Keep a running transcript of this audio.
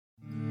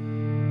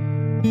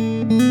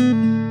You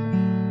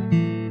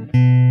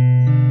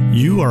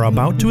are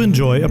about to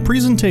enjoy a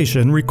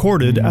presentation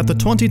recorded at the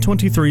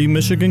 2023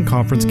 Michigan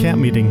Conference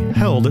Camp Meeting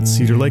held at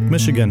Cedar Lake,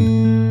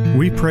 Michigan.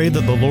 We pray that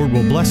the Lord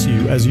will bless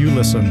you as you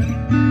listen.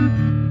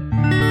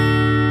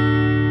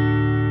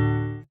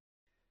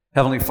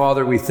 Heavenly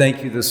Father, we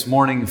thank you this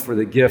morning for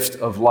the gift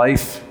of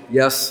life.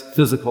 Yes,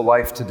 physical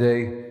life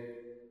today,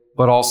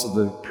 but also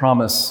the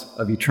promise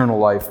of eternal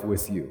life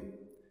with you.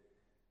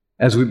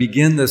 As we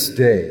begin this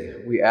day,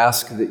 we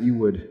ask that you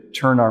would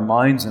turn our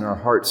minds and our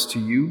hearts to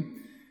you,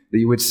 that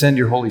you would send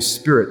your Holy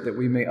Spirit that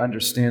we may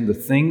understand the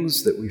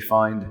things that we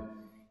find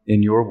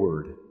in your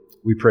word.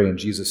 We pray in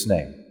Jesus'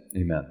 name.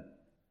 Amen.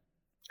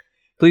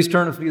 Please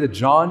turn with me to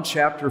John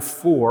chapter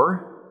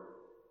 4.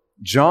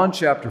 John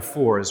chapter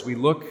 4, as we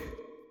look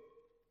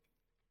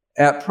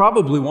at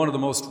probably one of the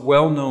most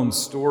well-known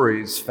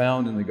stories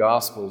found in the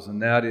Gospels, and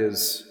that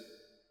is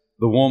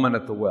the woman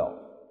at the well.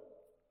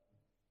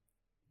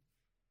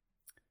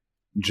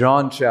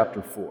 John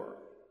chapter 4.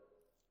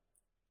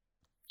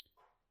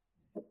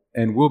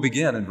 And we'll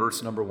begin in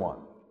verse number 1.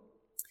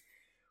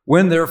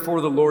 When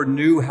therefore the Lord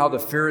knew how the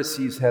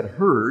Pharisees had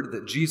heard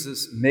that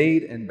Jesus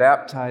made and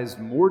baptized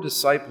more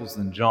disciples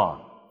than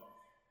John,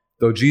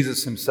 though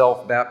Jesus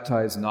himself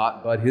baptized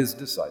not but his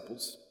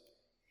disciples,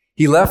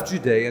 he left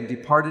Judea and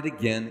departed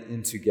again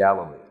into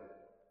Galilee.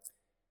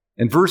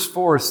 And verse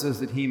 4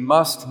 says that he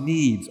must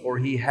needs, or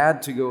he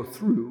had to go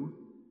through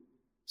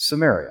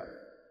Samaria.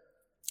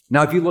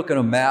 Now, if you look at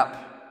a map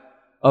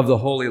of the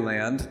Holy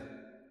Land,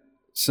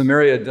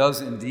 Samaria does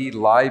indeed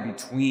lie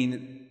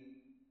between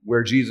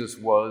where Jesus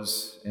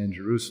was and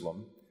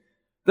Jerusalem.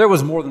 There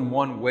was more than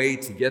one way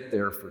to get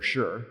there for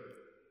sure,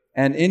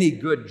 and any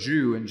good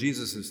Jew in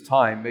Jesus'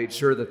 time made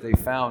sure that they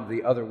found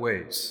the other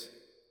ways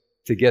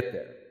to get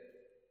there.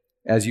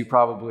 As you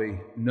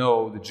probably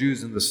know, the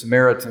Jews and the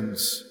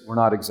Samaritans were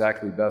not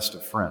exactly best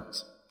of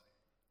friends.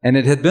 And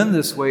it had been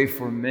this way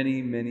for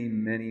many, many,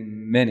 many,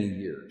 many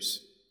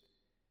years.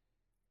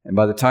 And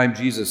by the time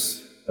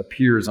Jesus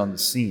appears on the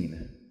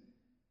scene,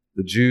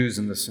 the Jews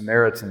and the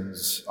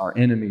Samaritans are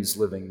enemies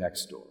living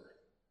next door,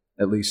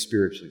 at least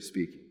spiritually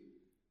speaking.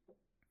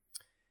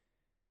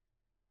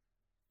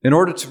 In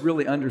order to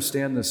really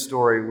understand this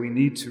story, we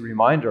need to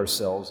remind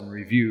ourselves and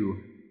review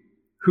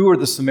who are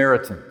the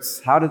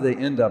Samaritans? How did they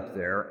end up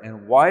there?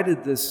 And why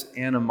did this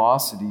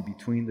animosity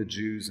between the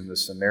Jews and the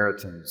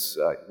Samaritans,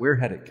 where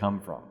had it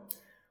come from?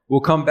 We'll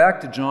come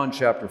back to John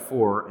chapter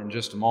 4 in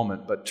just a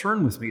moment, but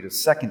turn with me to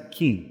 2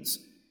 Kings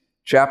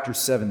chapter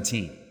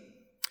 17.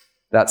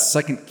 That's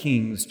 2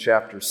 Kings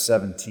chapter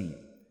 17.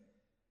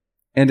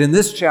 And in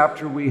this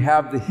chapter, we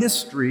have the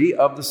history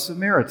of the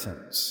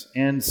Samaritans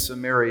and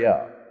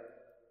Samaria.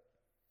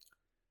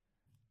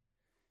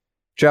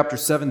 Chapter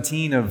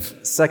 17 of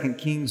 2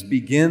 Kings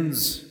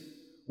begins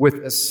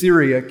with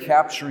Assyria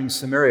capturing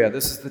Samaria.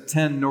 This is the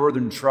 10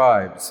 northern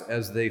tribes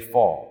as they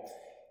fall.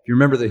 If you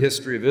remember the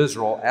history of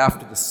Israel,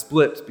 after the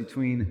split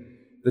between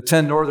the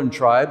 10 northern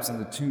tribes and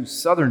the 2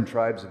 southern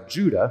tribes of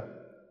Judah,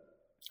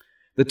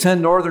 the 10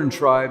 northern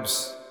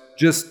tribes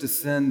just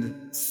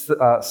descend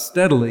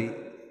steadily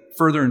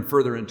further and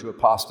further into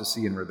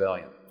apostasy and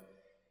rebellion.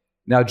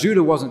 Now,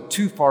 Judah wasn't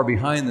too far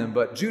behind them,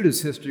 but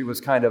Judah's history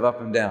was kind of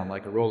up and down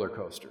like a roller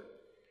coaster.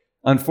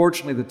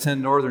 Unfortunately, the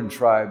 10 northern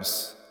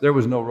tribes, there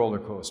was no roller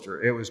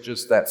coaster. It was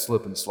just that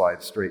slip and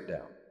slide straight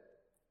down.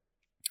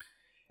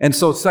 And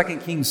so 2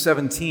 Kings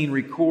 17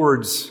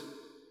 records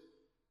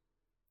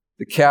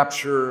the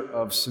capture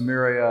of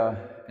Samaria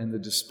and the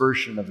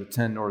dispersion of the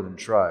 10 northern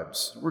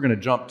tribes. We're going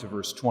to jump to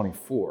verse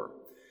 24.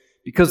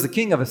 Because the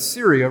king of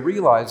Assyria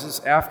realizes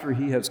after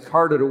he has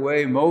carted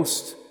away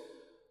most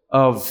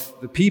of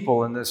the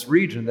people in this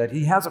region that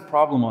he has a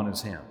problem on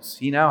his hands.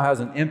 He now has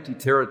an empty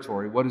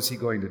territory. What is he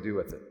going to do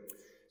with it?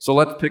 So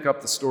let's pick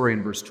up the story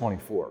in verse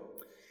 24.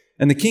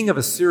 And the king of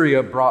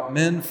Assyria brought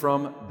men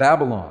from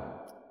Babylon,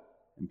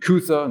 and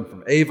Cutha, and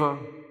from Ava,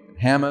 and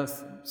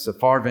Hamath, and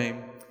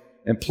Sepharvaim,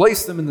 and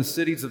placed them in the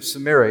cities of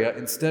Samaria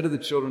instead of the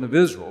children of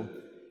Israel,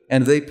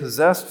 and they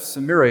possessed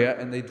Samaria,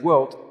 and they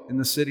dwelt in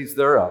the cities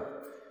thereof.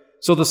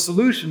 So the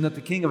solution that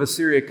the king of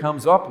Assyria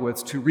comes up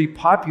with to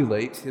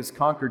repopulate his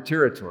conquered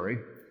territory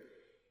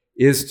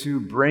is to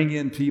bring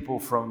in people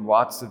from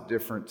lots of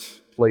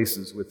different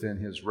places within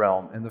his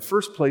realm. And the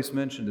first place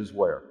mentioned is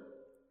where?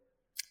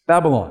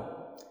 Babylon.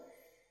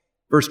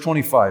 Verse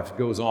 25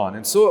 goes on,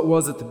 and so it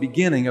was at the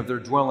beginning of their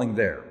dwelling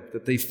there,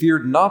 that they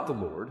feared not the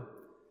Lord.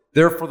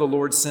 Therefore the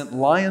Lord sent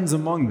lions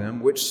among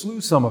them, which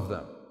slew some of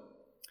them.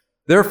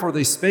 Therefore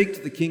they spake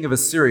to the king of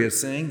Assyria,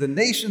 saying, the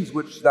nations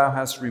which thou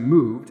hast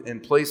removed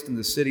and placed in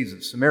the cities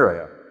of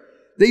Samaria,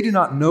 they do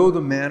not know the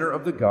manner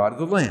of the God of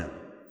the land.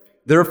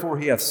 Therefore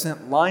he hath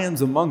sent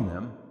lions among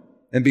them,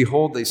 and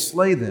behold, they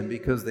slay them,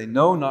 because they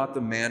know not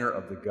the manner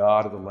of the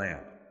God of the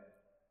land.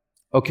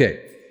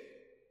 Okay,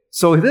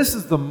 so this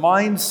is the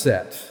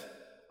mindset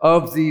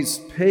of these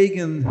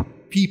pagan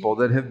people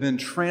that have been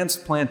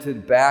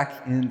transplanted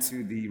back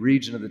into the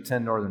region of the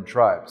 10 northern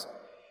tribes.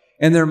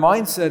 And their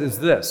mindset is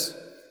this,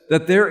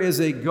 that there is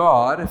a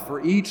God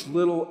for each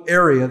little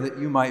area that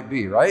you might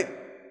be, right?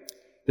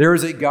 There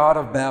is a god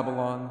of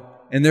Babylon,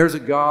 and there's a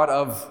god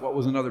of, what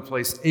was another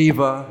place,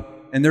 Ava,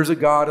 and there's a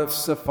god of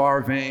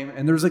Sepharvaim,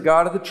 and there's a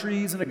god of the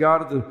trees and a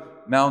god of the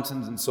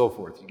mountains and so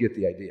forth. You get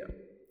the idea.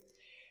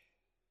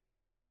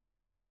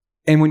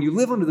 And when you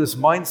live under this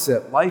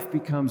mindset, life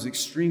becomes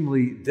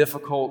extremely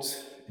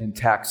difficult and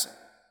taxing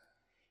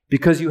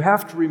because you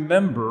have to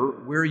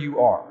remember where you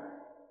are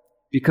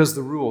because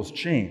the rules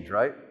change,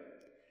 right?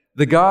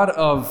 The god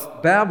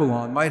of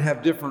Babylon might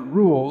have different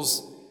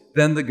rules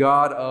than the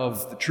god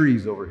of the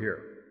trees over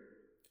here.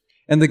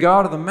 And the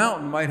god of the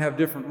mountain might have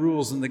different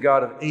rules than the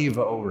god of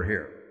Ava over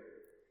here.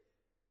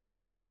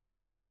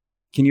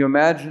 Can you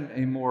imagine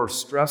a more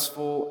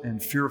stressful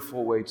and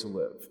fearful way to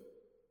live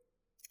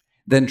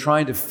than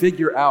trying to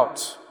figure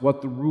out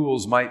what the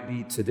rules might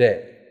be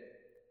today,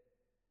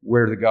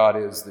 where the God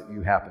is that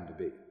you happen to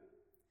be?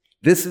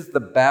 This is the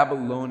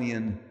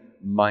Babylonian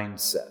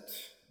mindset.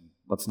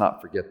 Let's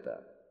not forget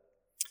that.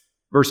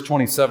 Verse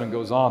 27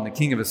 goes on, the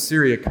king of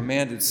Assyria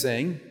commanded,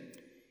 saying,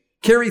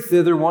 "Carry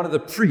thither one of the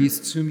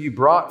priests whom you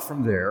brought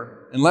from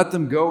there, and let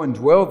them go and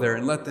dwell there,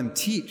 and let them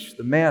teach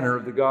the manner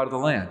of the God of the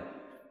land."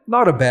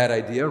 Not a bad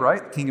idea,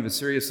 right? The king of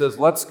Assyria says,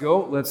 let's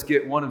go, let's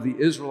get one of the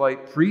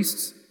Israelite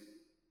priests,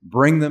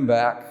 bring them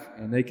back,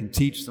 and they can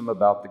teach them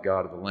about the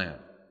God of the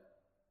land.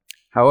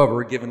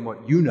 However, given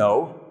what you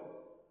know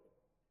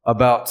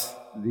about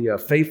the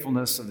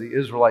faithfulness of the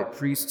Israelite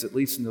priests, at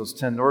least in those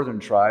 10 northern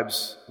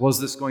tribes,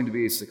 was this going to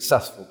be a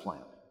successful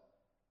plan?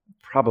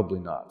 Probably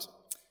not.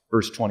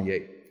 Verse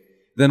 28.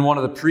 Then one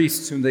of the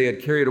priests whom they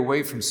had carried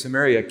away from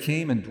Samaria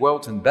came and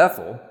dwelt in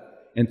Bethel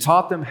and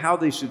taught them how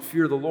they should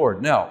fear the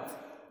Lord. Now,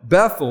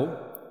 Bethel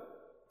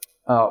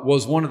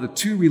was one of the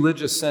 2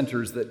 religious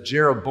centers that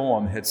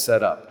Jeroboam had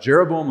set up.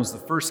 Jeroboam was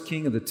the first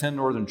king of the 10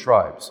 northern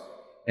tribes,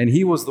 and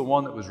he was the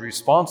one that was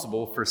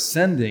responsible for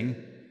sending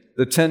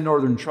the 10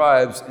 northern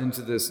tribes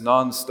into this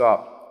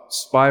nonstop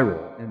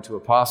spiral into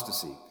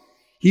apostasy.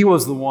 He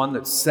was the one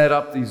that set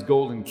up these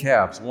golden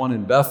calves, one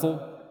in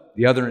Bethel,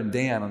 the other in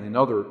Dan on the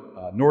other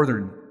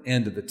northern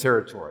end of the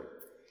territory.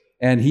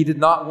 And he did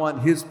not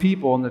want his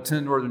people in the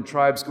 10 northern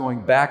tribes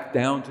going back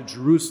down to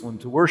Jerusalem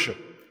to worship,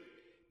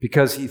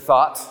 because he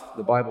thought,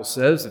 the Bible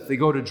says, if they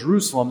go to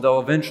Jerusalem, they'll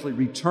eventually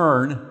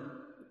return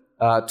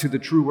to the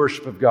true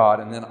worship of God,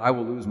 and then I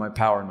will lose my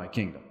power in my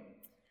kingdom.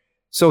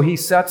 So he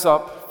sets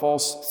up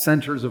false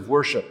centers of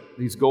worship,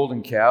 these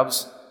golden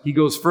calves. He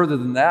goes further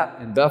than that,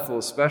 in Bethel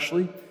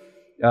especially.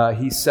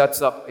 He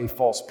sets up a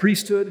false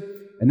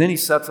priesthood, and then he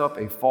sets up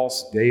a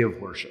false day of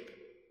worship.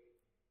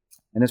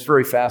 And it's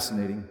very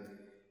fascinating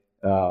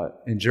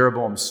in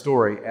Jeroboam's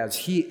story. As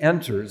he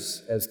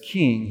enters as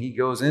king, he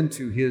goes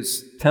into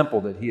his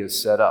temple that he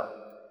has set up.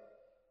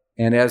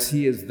 And as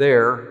he is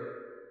there,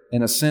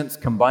 in a sense,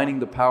 combining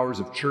the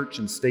powers of church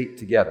and state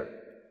together,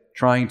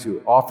 trying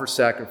to offer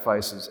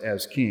sacrifices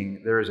as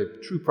king, there is a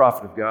true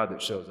prophet of God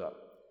that shows up.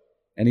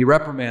 And he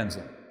reprimands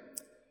him.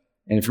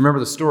 And if you remember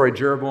the story,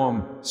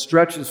 Jeroboam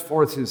stretches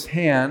forth his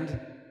hand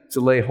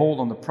to lay hold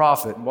on the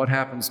prophet. And what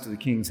happens to the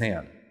king's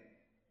hand?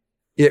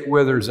 It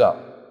withers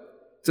up.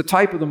 It's a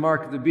type of the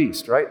mark of the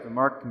beast, right? The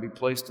mark can be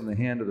placed on the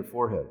hand or the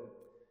forehead.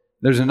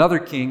 There's another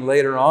king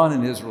later on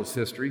in Israel's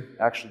history,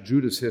 actually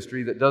Judah's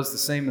history, that does the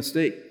same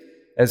mistake.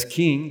 As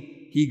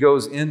king, he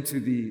goes into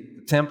the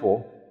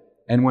temple,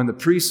 and when the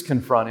priests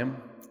confront him,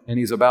 and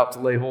he's about to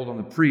lay hold on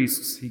the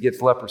priests, he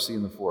gets leprosy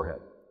in the forehead.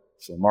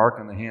 So mark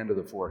on the hand or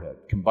the forehead,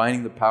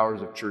 combining the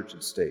powers of church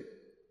and state.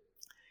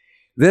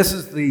 This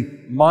is the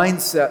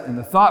mindset and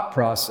the thought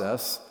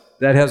process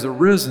that has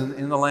arisen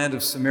in the land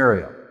of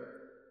Samaria.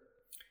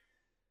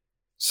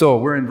 So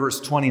we're in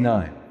verse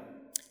 29.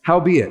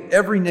 Howbeit,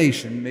 every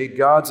nation made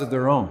gods of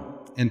their own,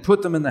 and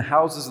put them in the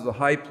houses of the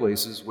high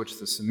places which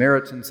the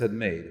Samaritans had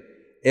made,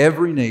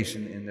 every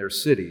nation in their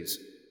cities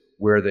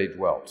where they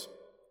dwelt.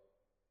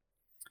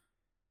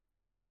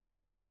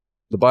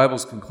 The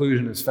Bible's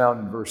conclusion is found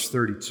in verse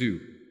 32.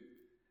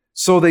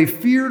 So they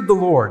feared the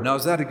Lord. Now,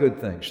 is that a good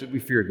thing? Should we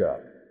fear God?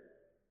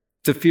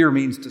 To fear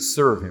means to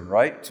serve Him,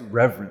 right? To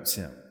reverence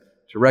Him,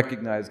 to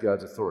recognize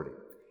God's authority.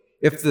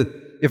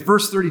 If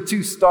verse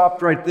 32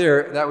 stopped right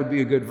there, that would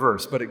be a good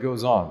verse, but it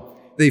goes on.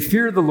 They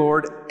feared the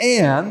Lord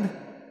and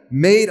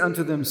made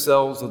unto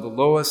themselves of the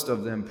lowest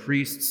of them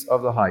priests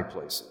of the high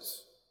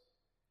places,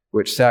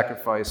 which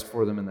sacrificed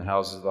for them in the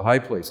houses of the high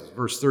places.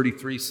 Verse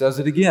 33 says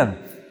it again.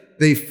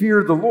 They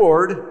feared the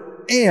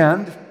Lord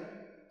and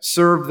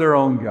served their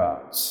own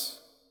gods.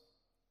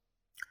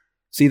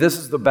 See, this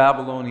is the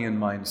Babylonian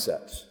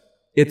mindset.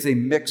 It's a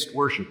mixed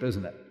worship,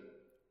 isn't it?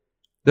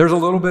 There's a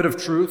little bit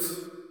of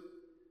truth,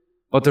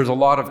 but there's a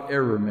lot of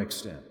error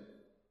mixed in.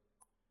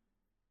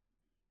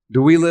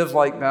 Do we live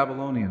like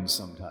Babylonians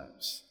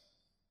sometimes?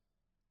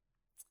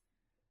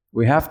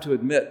 We have to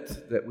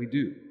admit that we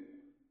do.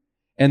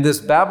 And this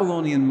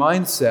Babylonian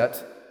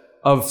mindset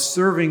of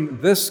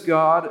serving this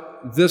God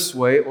this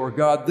way, or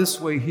God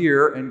this way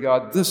here, and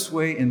God this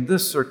way in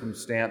this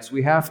circumstance,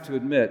 we have to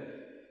admit,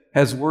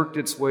 has worked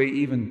its way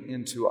even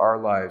into our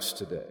lives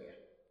today.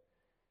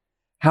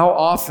 How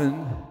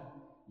often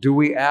do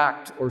we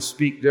act or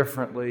speak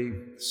differently,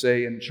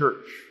 say, in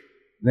church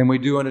than we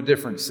do in a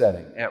different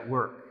setting, at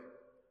work.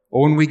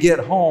 Or when we get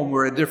home,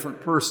 we're a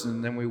different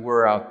person than we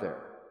were out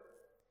there.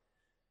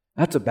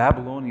 That's a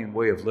Babylonian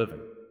way of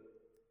living.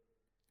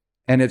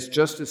 And it's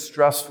just as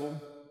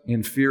stressful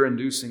and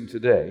fear-inducing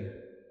today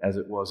as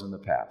it was in the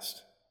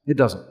past. It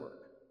doesn't work.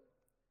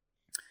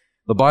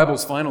 The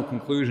Bible's final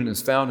conclusion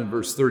is found in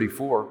verse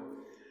 34.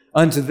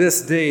 Unto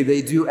this day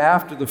they do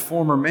after the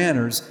former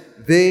manners,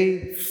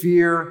 they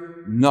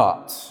fear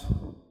not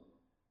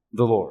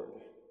the Lord.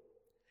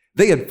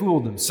 They had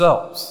fooled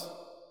themselves.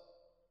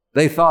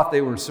 They thought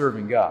they were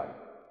serving God.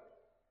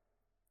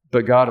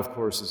 But God, of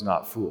course, is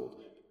not fooled.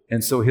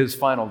 And so his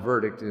final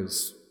verdict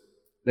is,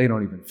 they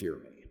don't even fear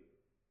me.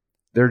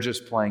 They're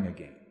just playing a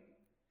game.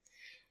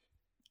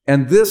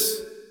 And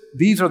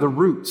these are the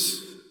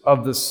roots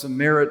of the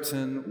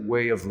Samaritan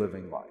way of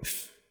living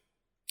life.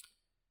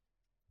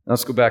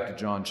 Let's go back to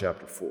John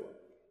chapter 4.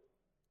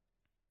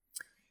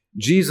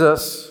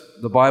 Jesus,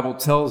 the Bible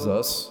tells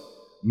us,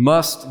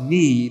 must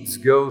needs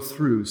go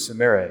through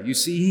Samaria. You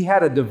see, he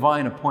had a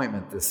divine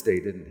appointment this day,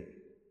 didn't he?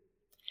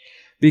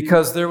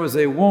 Because there was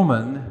a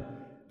woman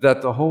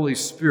that the Holy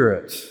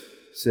Spirit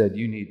said,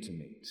 you need to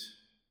meet.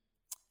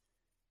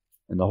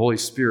 And the Holy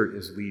Spirit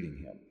is leading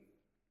him.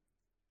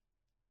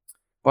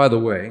 By the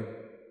way,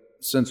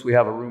 since we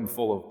have a room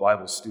full of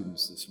Bible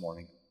students this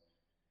morning,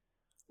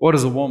 what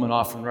does a woman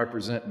often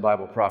represent in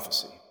Bible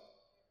prophecy?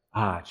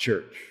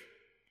 Church.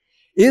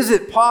 Is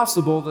it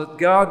possible that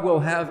God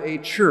will have a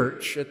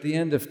church at the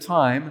end of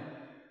time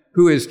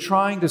who is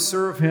trying to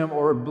serve him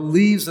or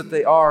believes that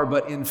they are,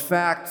 but in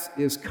fact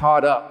is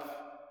caught up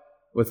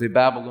with a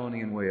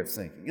Babylonian way of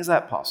thinking? Is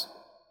that possible?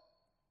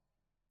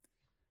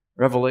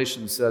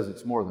 Revelation says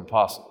it's more than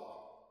possible.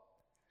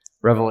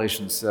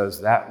 Revelation says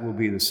that will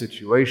be the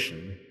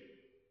situation,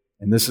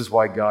 and this is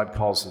why God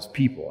calls his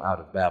people out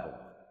of Babylon.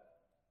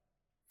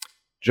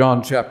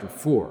 John chapter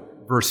 4,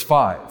 verse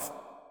 5.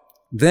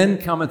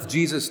 Then cometh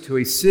Jesus to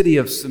a city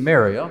of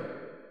Samaria,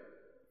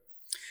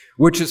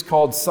 which is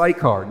called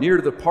Sychar, near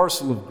to the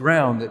parcel of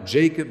ground that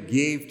Jacob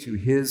gave to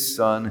his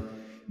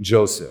son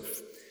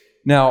Joseph.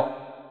 Now,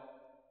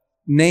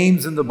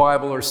 names in the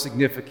Bible are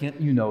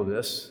significant. You know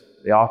this.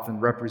 They often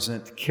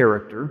represent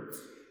character.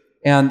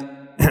 And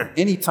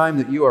anytime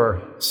that you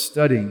are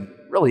studying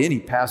really any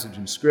passage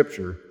in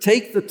Scripture,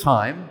 take the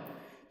time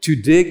to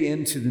dig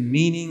into the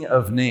meaning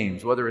of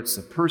names, whether it's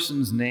a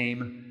person's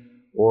name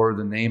or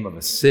the name of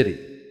a city.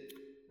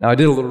 Now, I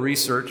did a little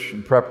research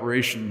in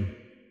preparation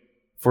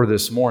for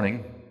this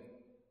morning.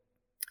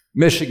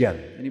 Michigan.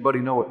 Anybody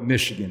know what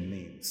Michigan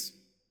means?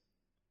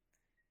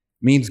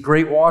 It means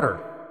great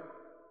water.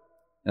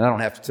 And I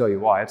don't have to tell you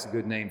why. It's a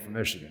good name for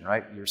Michigan,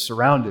 right? You're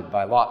surrounded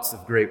by lots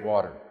of great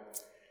water.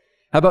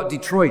 How about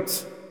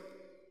Detroit?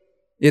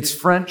 It's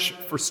French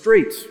for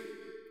strait.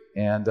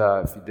 And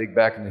if you dig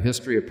back into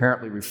history,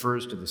 apparently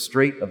refers to the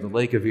Strait of the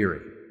Lake of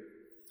Erie.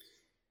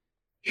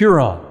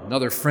 Huron,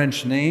 another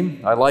French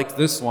name. I like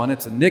this one.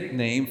 It's a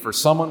nickname for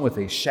someone with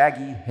a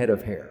shaggy head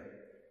of hair.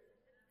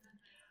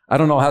 I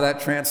don't know how that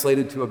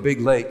translated to a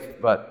big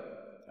lake,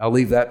 but I'll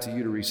leave that to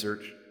you to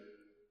research.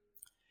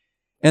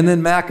 And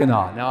then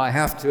Mackinac. Now, I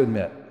have to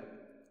admit,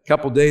 a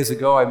couple days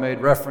ago, I made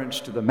reference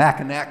to the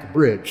Mackinac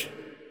Bridge.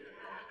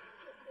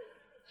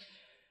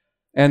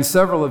 And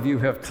several of you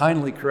have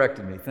kindly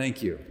corrected me.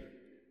 Thank you.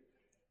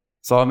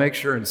 So I'll make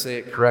sure and say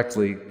it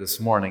correctly this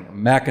morning.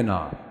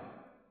 Mackinac.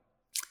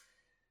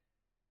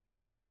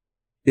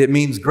 It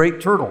means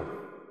great turtle.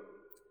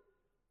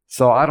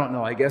 So I don't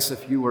know. I guess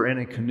if you were in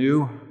a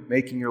canoe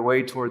making your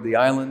way toward the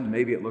island,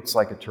 maybe it looks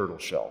like a turtle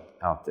shell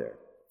out there.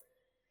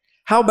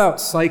 How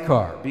about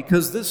Sychar?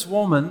 Because this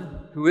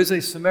woman, who is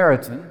a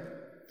Samaritan,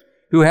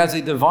 who has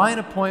a divine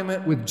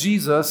appointment with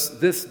Jesus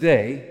this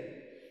day,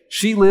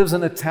 she lives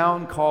in a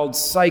town called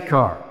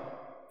Sychar.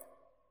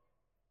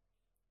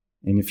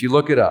 And if you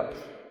look it up,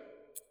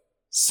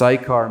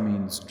 Sychar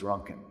means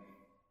drunken.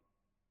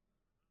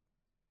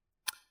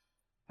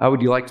 How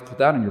would you like to put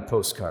that on your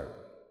postcard?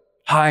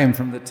 Hi, I'm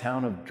from the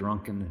town of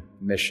Drunken,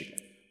 Michigan.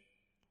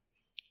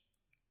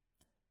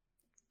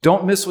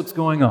 Don't miss what's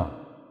going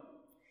on.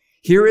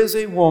 Here is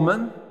a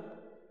woman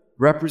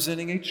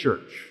representing a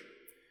church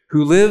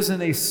who lives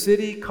in a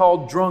city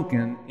called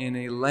Drunken in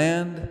a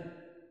land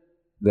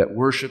that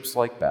worships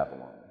like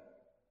Babylon.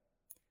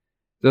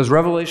 Does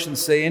Revelation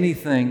say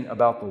anything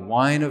about the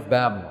wine of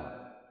Babylon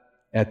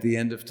at the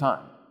end of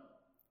time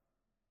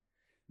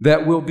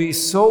that will be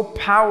so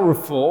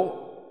powerful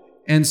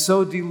and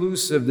so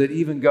delusive that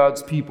even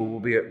God's people will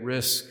be at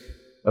risk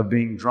of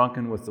being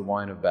drunken with the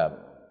wine of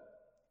Babylon?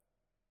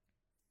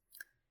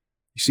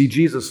 You see,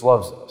 Jesus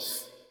loves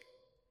us.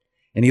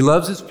 And he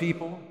loves his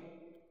people.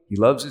 He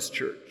loves his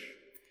church.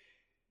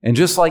 And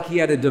just like he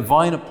had a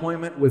divine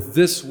appointment with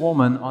this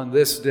woman on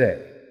this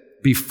day,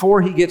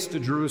 before he gets to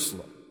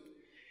Jerusalem,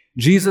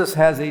 Jesus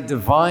has a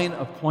divine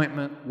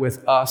appointment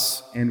with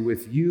us and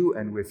with you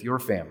and with your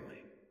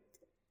family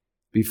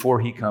before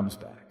he comes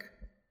back.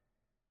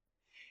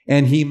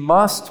 And he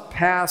must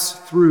pass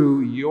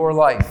through your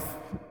life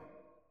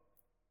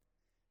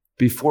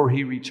before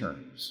he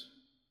returns.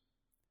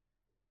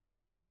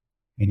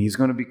 And he's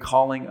going to be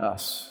calling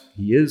us.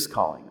 He is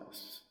calling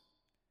us,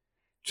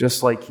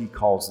 just like he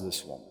calls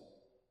this woman.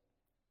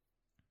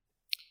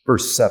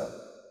 Verse 7.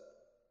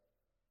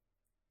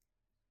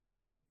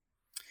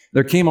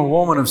 There came a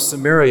woman of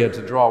Samaria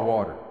to draw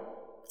water.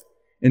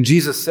 And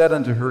Jesus said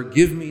unto her,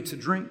 Give me to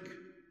drink.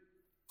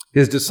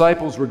 His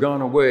disciples were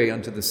gone away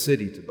unto the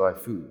city to buy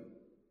food.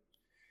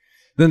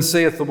 Then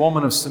saith the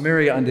woman of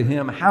Samaria unto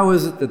him, How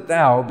is it that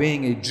thou,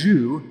 being a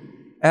Jew,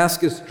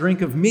 askest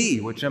drink of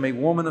me, which am a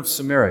woman of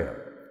Samaria?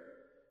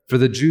 For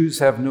the Jews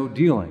have no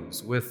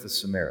dealings with the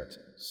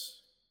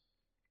Samaritans.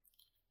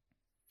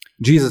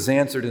 Jesus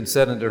answered and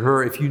said unto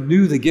her, If you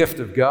knew the gift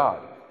of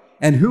God,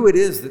 and who it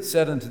is that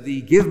said unto thee,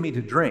 Give me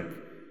to drink,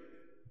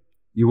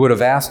 you would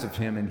have asked of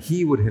him, and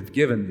he would have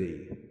given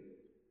thee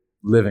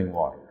living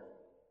water.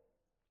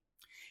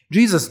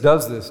 Jesus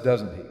does this,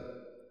 doesn't he?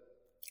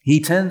 He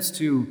tends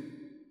to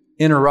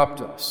interrupt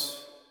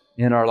us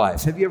in our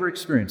lives. Have you ever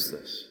experienced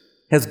this?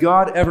 Has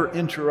God ever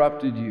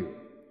interrupted you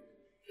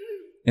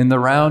in the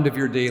round of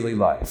your daily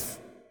life?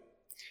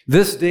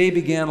 This day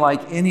began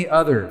like any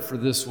other for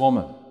this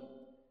woman.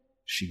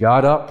 She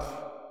got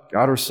up,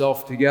 got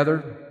herself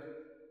together,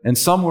 and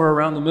somewhere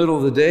around the middle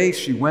of the day,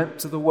 she went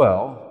to the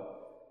well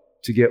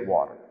to get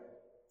water.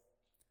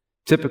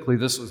 Typically,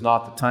 this was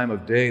not the time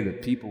of day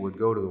that people would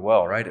go to the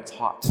well, right? It's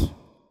hot.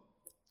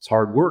 It's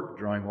hard work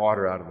drawing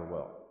water out of the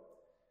well.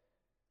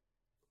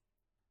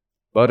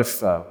 But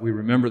if we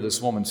remember this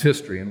woman's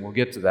history, and we'll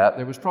get to that,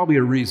 there was probably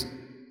a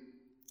reason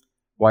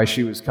why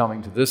she was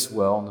coming to this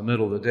well in the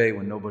middle of the day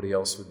when nobody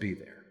else would be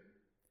there.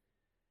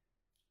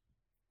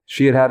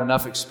 She had had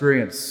enough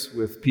experience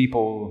with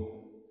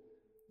people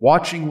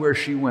watching where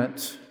she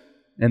went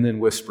and then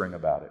whispering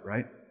about it,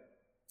 right?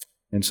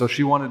 And so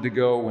she wanted to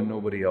go when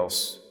nobody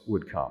else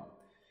would come.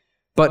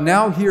 But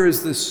now here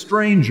is this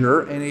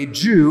stranger, and a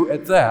Jew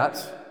at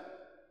that,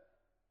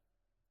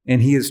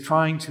 and he is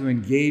trying to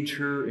engage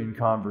her in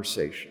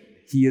conversation.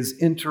 He is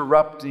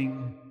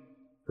interrupting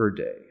her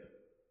day.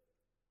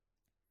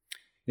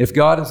 If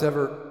God has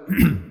ever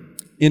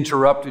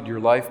interrupted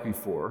your life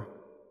before,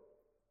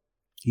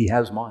 he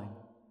has mine.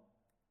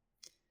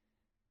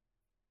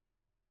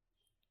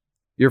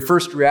 Your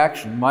first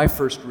reaction, my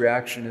first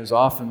reaction, is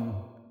often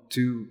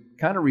to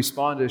kind of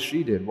respond as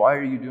she did. Why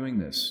are you doing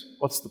this?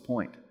 What's the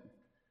point?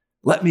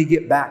 Let me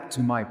get back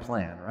to my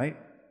plan, right?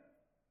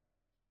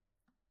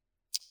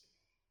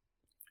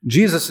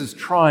 Jesus is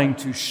trying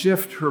to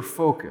shift her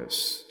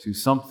focus to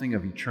something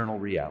of eternal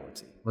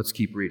reality. Let's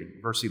keep reading.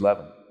 Verse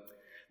 11.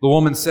 The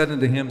woman said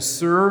unto him,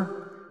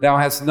 Sir, thou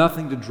hast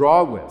nothing to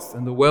draw with,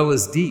 and the well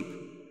is deep.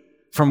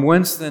 From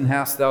whence then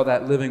hast thou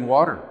that living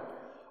water?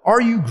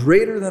 Are you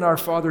greater than our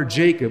father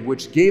Jacob,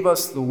 which gave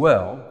us the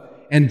well,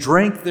 and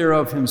drank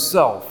thereof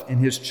himself,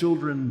 and his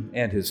children,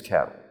 and his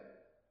cattle?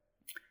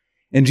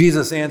 And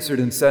Jesus answered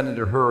and said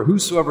unto her,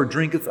 Whosoever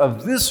drinketh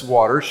of this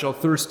water shall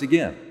thirst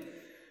again.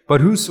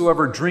 But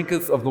whosoever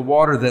drinketh of the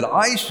water that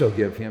I shall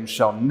give him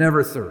shall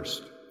never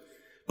thirst.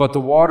 But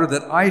the water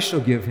that I shall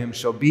give him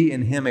shall be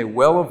in him a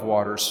well of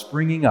water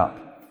springing up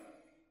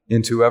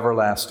into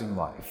everlasting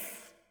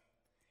life.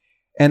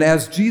 And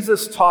as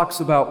Jesus talks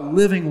about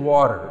living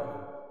water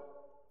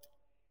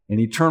and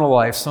eternal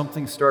life,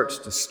 something starts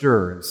to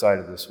stir inside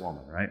of this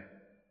woman, right?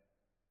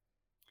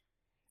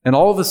 And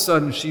all of a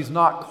sudden, she's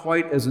not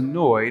quite as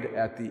annoyed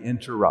at the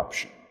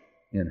interruption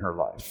in her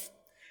life.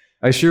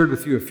 I shared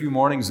with you a few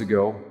mornings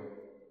ago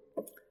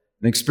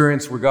an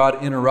experience where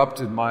God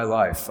interrupted my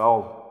life.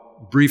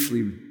 I'll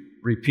briefly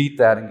repeat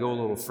that and go a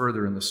little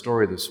further in the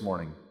story this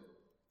morning.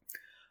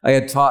 I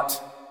had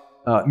taught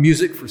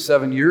music for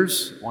 7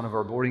 years at one of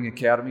our boarding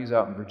academies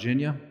out in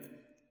Virginia.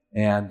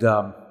 And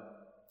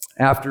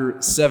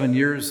after 7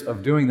 years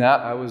of doing that,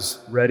 I was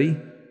ready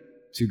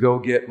to go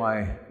get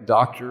my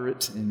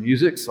doctorate in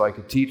music so I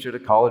could teach at a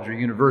college or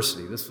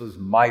university. This was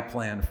my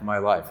plan for my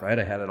life, right?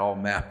 I had it all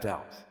mapped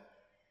out.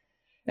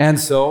 And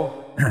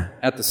so,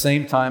 at the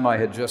same time, I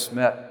had just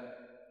met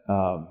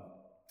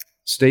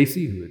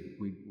Stacy, who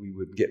we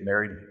would get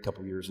married a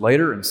couple years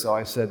later. And so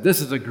I said,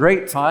 this is a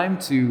great time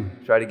to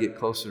try to get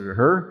closer to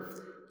her.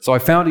 So I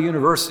found a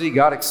university,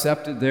 got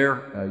accepted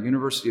there,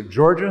 University of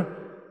Georgia.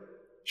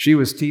 She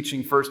was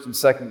teaching first and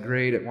second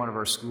grade at one of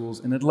our schools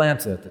in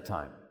Atlanta at the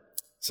time.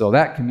 So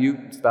that commute,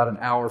 it's about an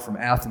hour from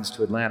Athens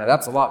to Atlanta.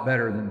 That's a lot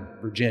better than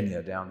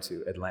Virginia down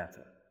to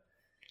Atlanta.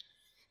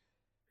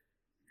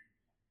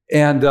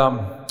 And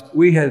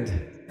we had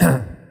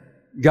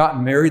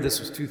gotten married. This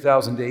was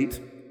 2008.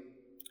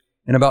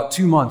 And about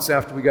 2 months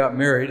after we got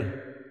married,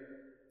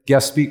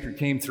 guest speaker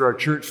came through our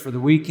church for the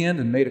weekend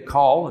and made a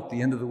call at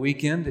the end of the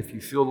weekend. If you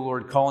feel the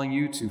Lord calling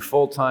you to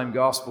full-time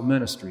gospel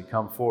ministry,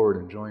 come forward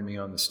and join me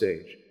on the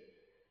stage.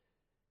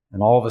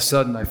 And all of a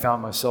sudden, I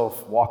found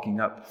myself walking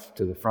up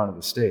to the front of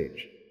the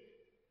stage.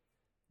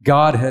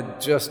 God had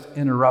just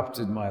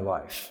interrupted my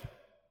life.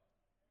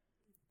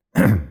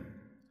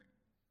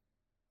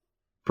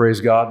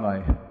 Praise God,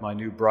 my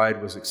new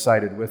bride was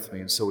excited with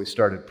me, and so we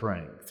started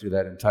praying through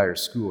that entire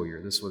school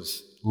year. This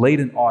was late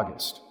in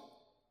August.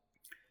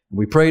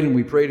 We prayed and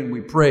we prayed and we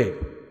prayed.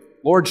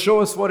 Lord, show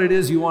us what it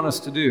is you want us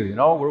to do.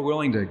 We're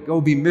willing to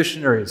go be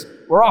missionaries.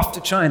 We're off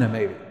to China,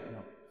 maybe.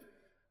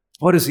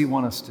 What does he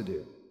want us to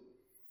do?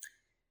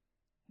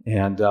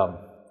 And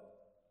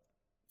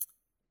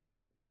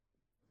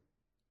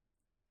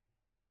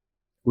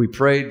we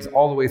prayed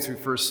all the way through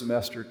first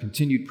semester,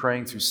 continued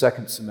praying through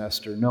second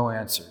semester, no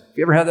answer. Have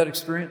you ever had that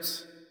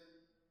experience?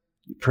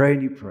 You pray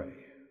and you pray.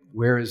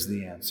 Where is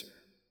the answer?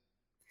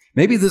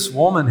 Maybe this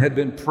woman had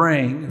been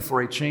praying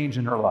for a change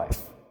in her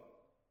life.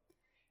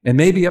 And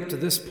maybe up to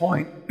this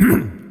point,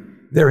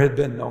 there had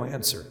been no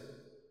answer.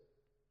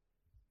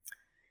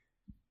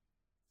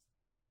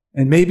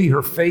 And maybe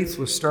her faith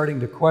was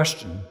starting to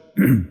question,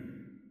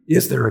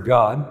 is there a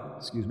God?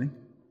 Excuse me.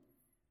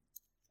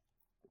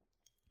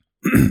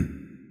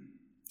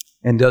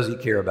 And does he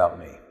care about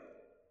me?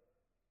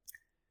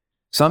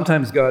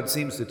 Sometimes God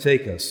seems to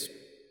take us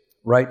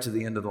right to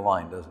the end of the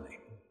line, doesn't he?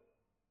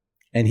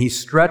 And he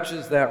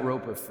stretches that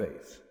rope of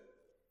faith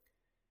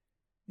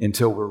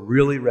until we're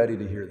really ready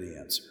to hear the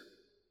answer.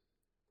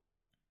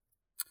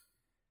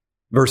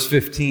 Verse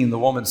 15, the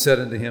woman said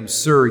unto him,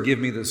 Sir, give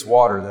me this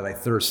water that I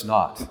thirst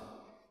not,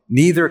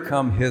 neither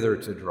come hither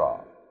to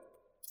draw.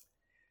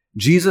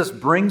 Jesus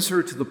brings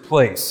her to the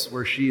place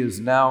where she is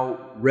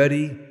now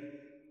ready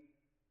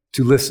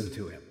to listen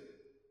to him.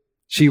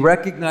 She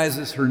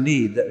recognizes her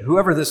need, that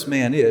whoever this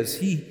man is,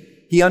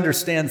 he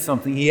understands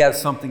something. He has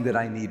something that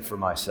I need for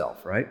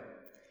myself, right?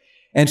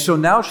 And so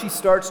now she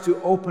starts to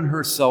open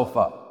herself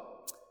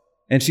up.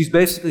 And she's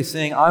basically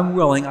saying, I'm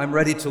willing, I'm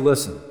ready to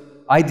listen.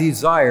 I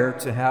desire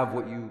to have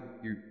what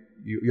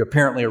you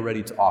apparently are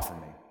ready to offer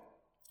me.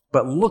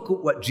 But look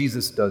at what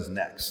Jesus does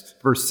next.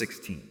 Verse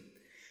 16.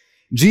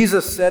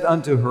 Jesus said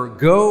unto her,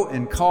 Go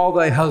and call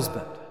thy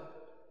husband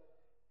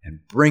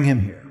and bring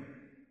him here.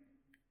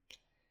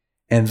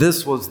 And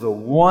this was the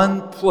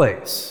one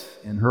place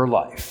in her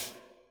life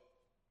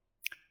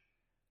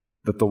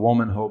that the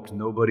woman hoped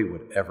nobody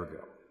would ever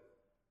go.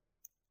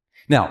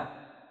 Now,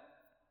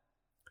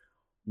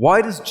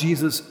 why does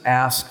Jesus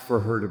ask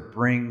for her to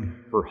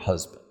bring her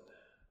husband?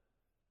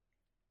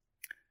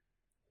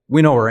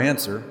 We know her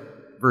answer.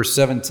 Verse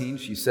 17,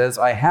 she says,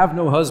 I have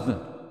no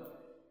husband.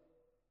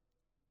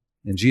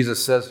 And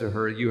Jesus says to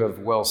her, You have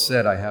well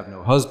said, I have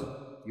no husband.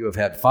 You have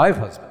had 5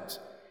 husbands,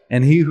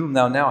 and he whom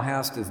thou now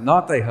hast is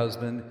not thy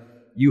husband.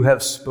 You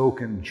have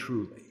spoken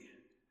truly.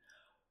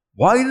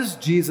 Why does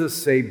Jesus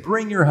say,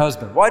 bring your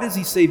husband? Why does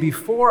he say,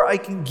 before I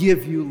can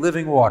give you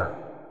living water,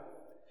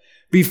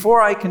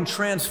 before I can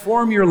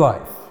transform your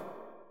life,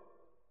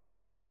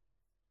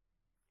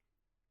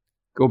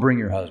 go bring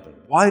your husband?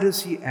 Why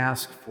does he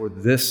ask for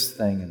this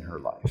thing in her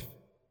life?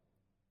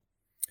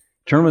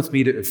 Turn with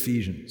me to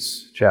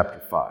Ephesians chapter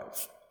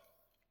 5.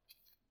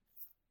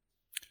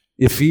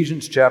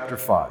 Ephesians chapter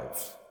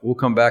 5. We'll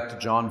come back to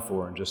John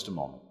 4 in just a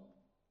moment.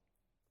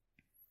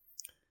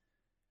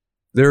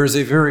 There is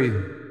a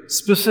very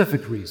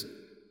specific reason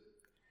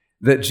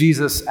that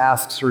Jesus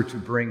asks her to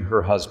bring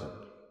her husband.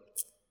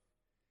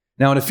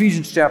 Now, in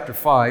Ephesians chapter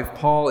 5,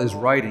 Paul is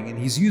writing, and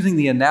he's using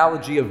the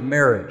analogy of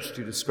marriage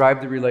to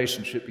describe the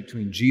relationship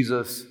between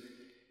Jesus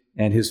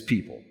and his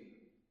people.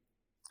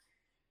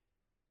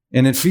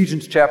 In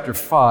Ephesians chapter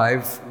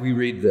 5, we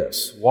read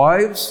this,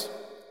 Wives,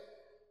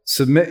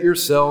 submit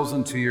yourselves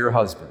unto your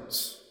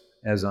husbands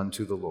as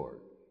unto the Lord.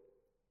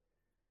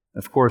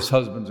 Of course,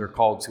 husbands are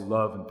called to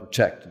love and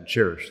protect and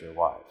cherish their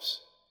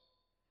wives.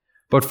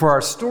 But for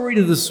our story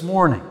to this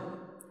morning,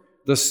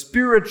 the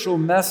spiritual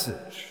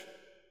message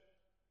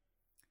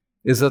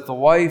is that the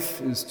wife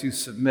is to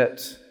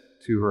submit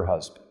to her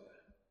husband.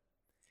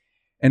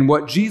 And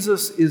what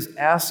Jesus is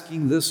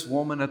asking this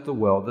woman at the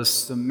well, this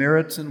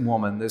Samaritan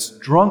woman, this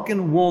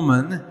drunken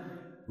woman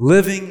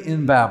living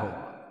in Babylon,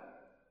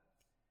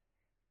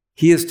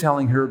 he is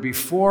telling her,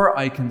 before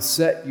I can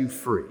set you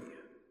free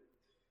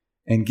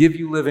and give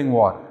you living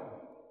water,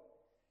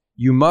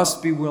 you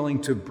must be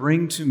willing to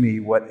bring to me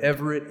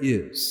whatever it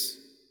is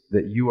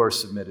that you are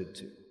submitted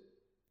to,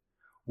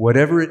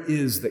 whatever it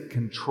is that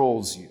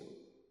controls you.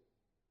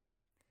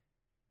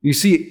 You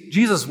see,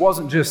 Jesus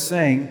wasn't just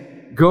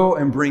saying, go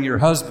and bring your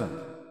husband.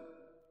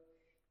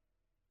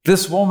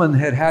 This woman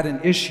had had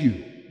an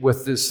issue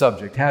with this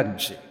subject,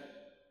 hadn't she?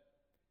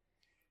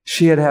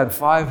 She had had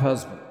 5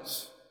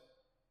 husbands,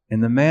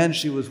 and the man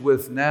she was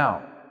with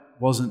now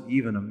wasn't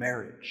even a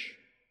marriage.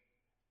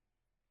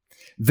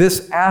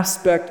 This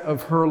aspect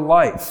of her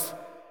life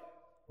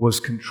was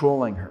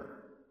controlling her.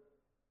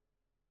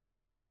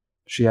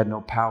 She had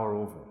no power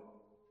over it.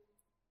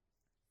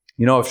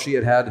 You know, if she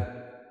had had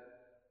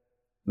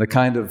the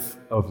kind of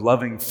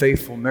loving,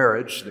 faithful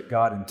marriage that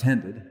God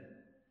intended,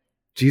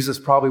 Jesus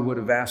probably would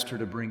have asked her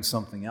to bring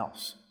something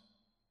else,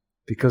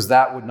 because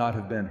that would not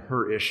have been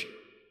her issue.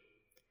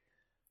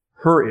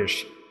 Her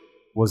issue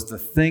was the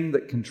thing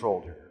that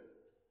controlled her.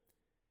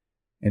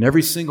 And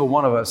every single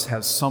one of us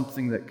has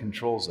something that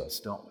controls us,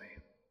 don't we?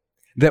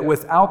 That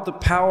without the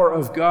power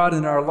of God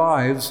in our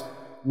lives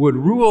would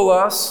rule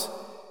us,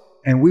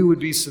 and we would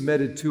be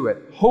submitted to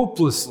it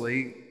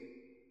hopelessly,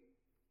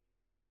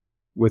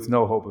 with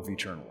no hope of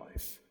eternal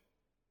life.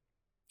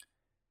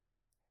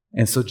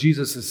 And so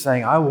Jesus is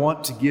saying, I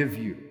want to give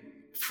you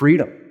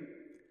freedom.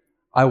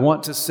 I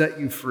want to set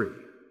you free.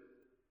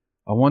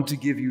 I want to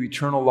give you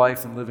eternal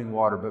life and living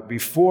water. But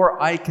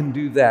before I can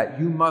do that,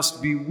 you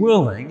must be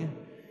willing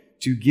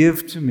to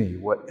give to me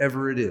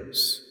whatever it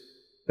is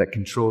that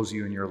controls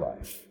you in your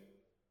life.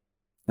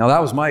 Now,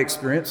 that was my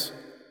experience.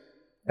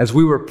 As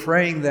we were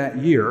praying that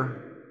year,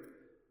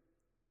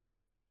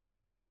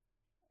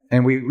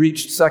 and we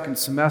reached second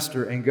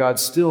semester, and God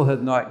still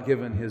had not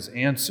given his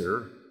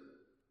answer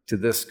to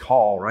this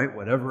call, right?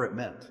 Whatever it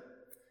meant.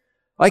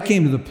 I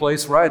came to the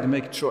place where I had to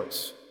make a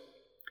choice.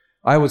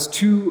 I was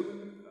 2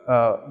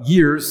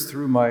 years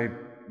through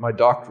my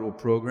doctoral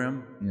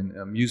program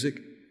in music,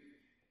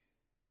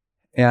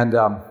 and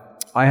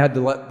I had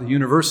to let the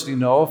university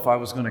know if I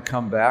was going to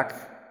come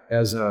back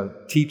as a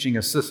teaching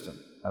assistant.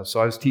 So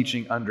I was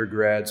teaching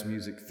undergrads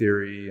music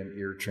theory and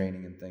ear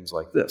training and things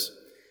like this.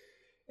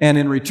 And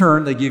in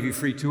return, they give you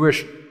free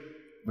tuition,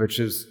 which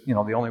is, the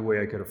only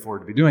way I could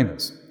afford to be doing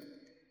this.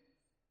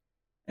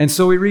 And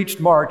so we reached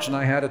March, and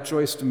I had a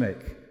choice to make.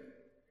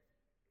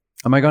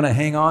 Am I going to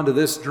hang on to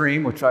this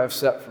dream, which I have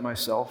set for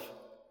myself?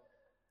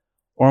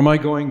 Or am I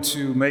going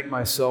to make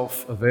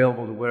myself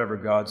available to whatever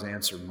God's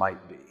answer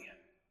might be?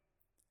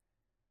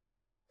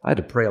 I had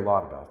to pray a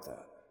lot about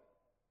that.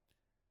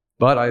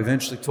 But I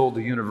eventually told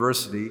the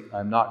university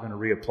I'm not going to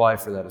reapply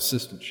for that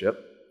assistantship,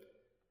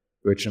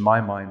 which in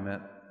my mind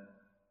meant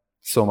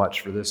so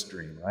much for this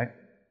dream, right?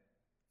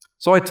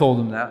 So I told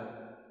them that,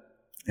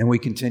 and we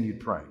continued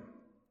praying.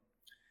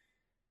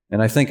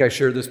 And I think I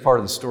shared this part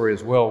of the story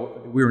as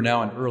well. We were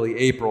now in early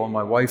April, and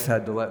my wife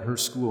had to let her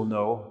school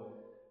know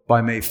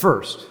by May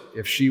 1st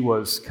if she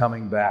was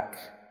coming back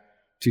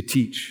to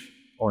teach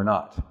or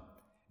not.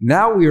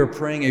 Now we are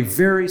praying a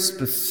very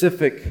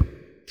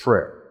specific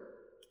prayer.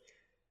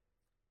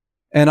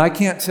 And I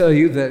can't tell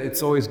you that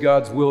it's always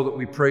God's will that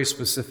we pray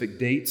specific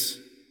dates,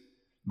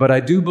 but I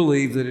do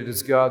believe that it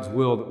is God's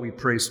will that we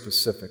pray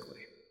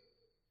specifically.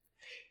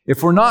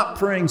 If we're not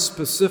praying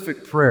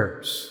specific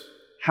prayers,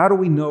 how do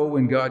we know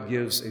when God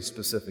gives a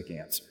specific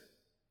answer?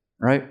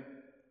 Right?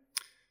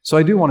 So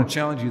I do want to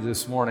challenge you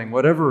this morning,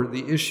 whatever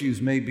the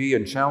issues may be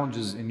and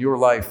challenges in your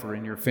life or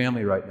in your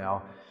family right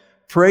now,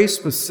 pray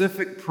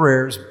specific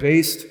prayers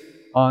based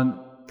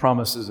on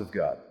promises of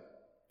God.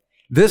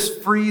 This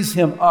frees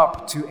him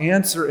up to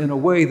answer in a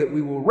way that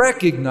we will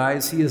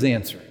recognize he is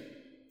answering.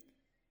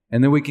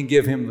 And then we can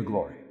give him the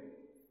glory.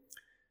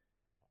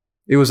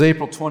 It was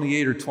April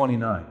 28 or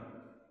 29.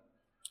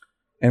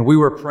 And we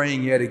were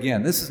praying yet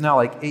again. This is now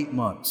like 8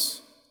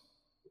 months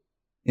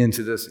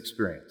into this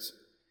experience.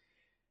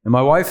 And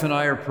my wife and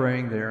I are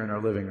praying there in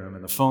our living room,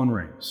 and the phone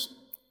rings.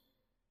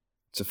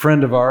 It's a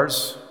friend of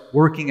ours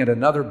working at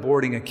another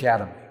boarding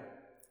academy.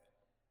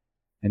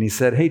 And he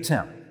said, "Hey,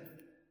 Tim,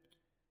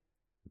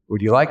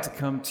 would you like to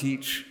come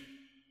teach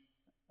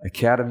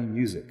academy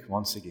music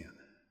once again?"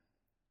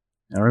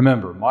 Now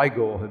remember, my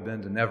goal had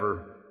been to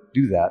never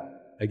do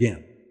that again.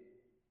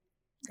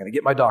 I'm going to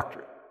get my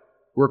doctorate,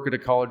 work at a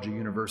college or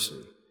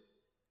university.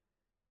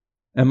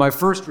 And my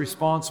first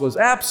response was,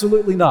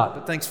 absolutely not,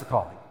 but thanks for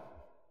calling.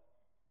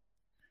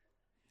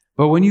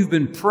 But when you've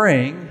been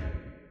praying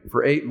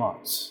for 8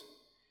 months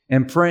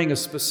and praying a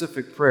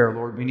specific prayer,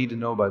 Lord, we need to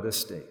know by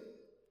this date,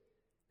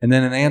 and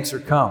then an answer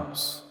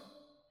comes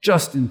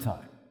just in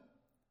time,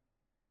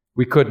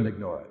 we couldn't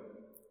ignore it.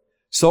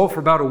 So for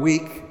about a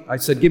week, I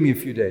said, give me a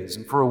few days.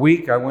 And for a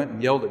week, I went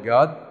and yelled at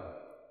God.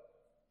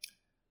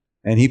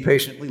 And he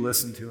patiently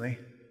listened to me.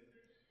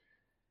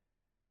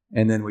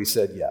 And then we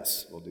said,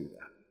 yes, we'll do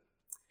that.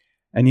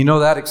 And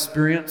that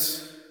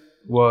experience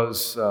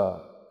was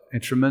a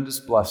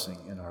tremendous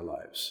blessing in our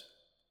lives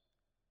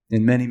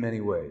in many, many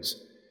ways.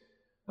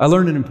 I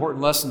learned an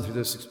important lesson through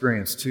this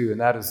experience too,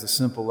 and that is the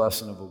simple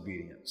lesson of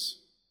obedience.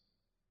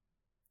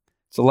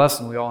 It's a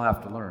lesson we all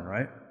have to learn,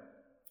 right?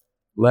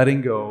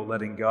 Letting go,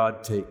 letting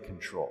God take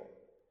control.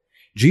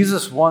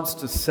 Jesus wants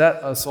to set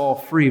us all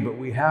free, but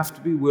we have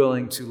to be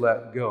willing to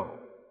let go.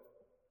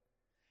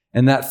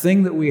 And that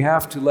thing that we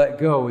have to let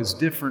go is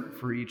different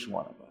for each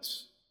one of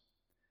us.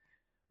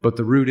 But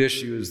the root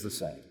issue is the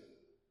same.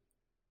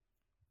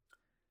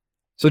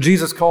 So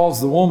Jesus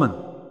calls the woman,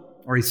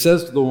 or he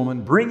says to the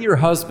woman, bring your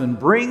husband,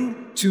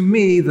 bring to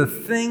me the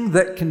thing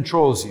that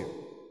controls you.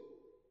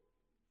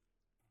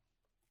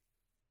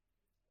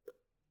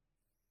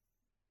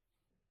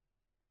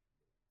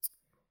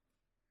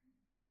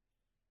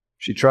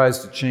 She tries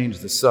to change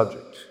the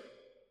subject.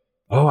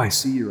 Oh, I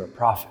see you're a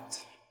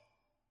prophet.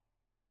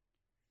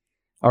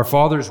 Our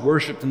fathers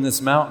worshipped in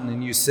this mountain,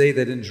 and you say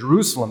that in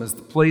Jerusalem is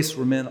the place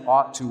where men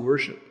ought to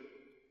worship.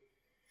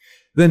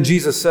 Then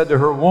Jesus said to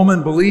her,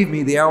 Woman, believe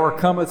me, the hour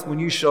cometh when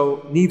you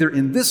shall neither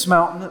in this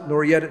mountain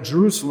nor yet at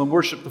Jerusalem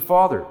worship the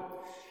Father.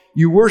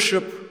 You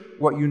worship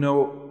what you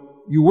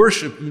know. You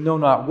worship, you know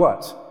not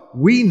what.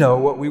 We know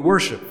what we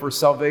worship, for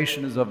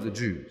salvation is of the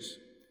Jews.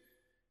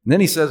 And then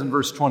he says in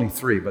verse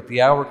 23, But the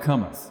hour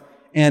cometh,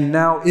 and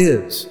now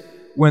is,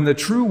 when the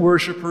true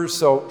worshipers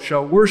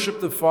shall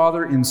worship the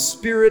Father in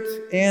spirit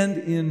and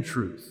in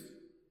truth.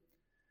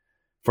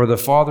 for the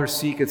Father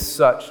seeketh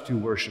such to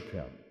worship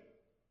him.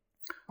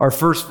 Our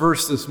first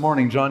verse this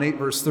morning, John 8,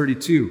 verse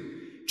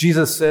 32,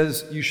 Jesus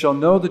says, you shall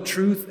know the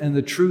truth, and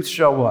the truth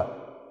shall what?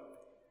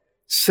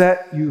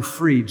 Set you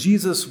free.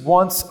 Jesus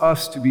wants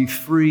us to be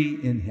free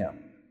in him.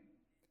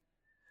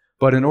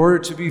 But in order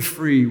to be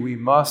free, we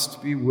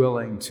must be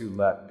willing to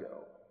let go.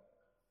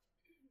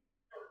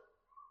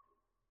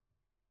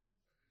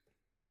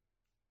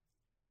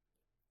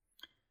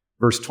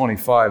 Verse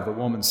 25, the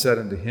woman said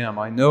unto him,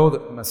 I know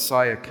that the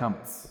Messiah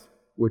cometh,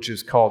 which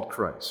is called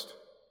Christ.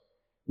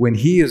 When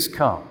he is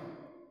come,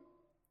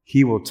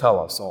 he will tell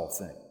us all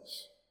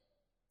things.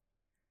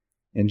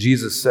 And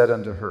Jesus said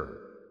unto her,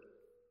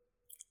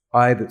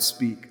 I that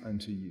speak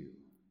unto you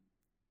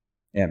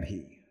am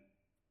he.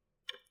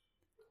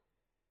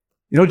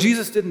 You know,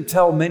 Jesus didn't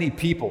tell many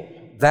people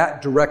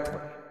that directly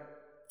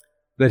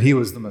that he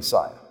was the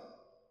Messiah,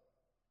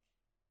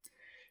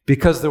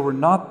 because there were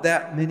not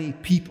that many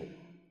people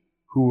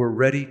who were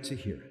ready to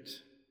hear it.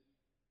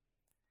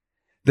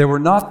 There were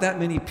not that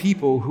many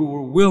people who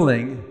were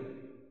willing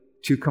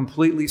to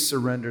completely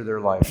surrender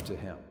their life to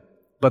him.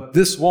 But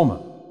this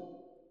woman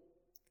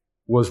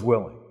was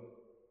willing.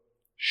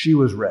 She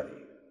was ready.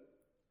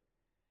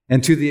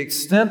 And to the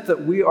extent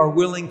that we are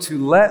willing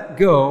to let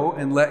go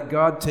and let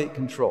God take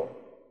control,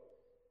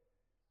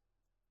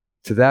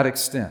 to that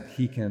extent,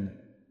 he can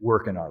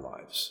work in our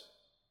lives.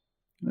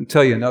 I'm going to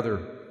tell you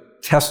another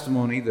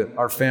testimony that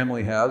our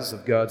family has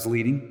of God's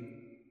leading.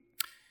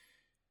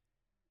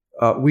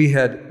 We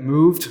had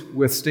moved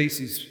with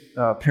Stacy's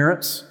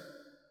parents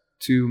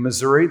to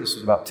Missouri. This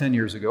was about 10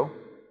 years ago,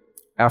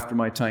 after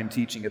my time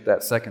teaching at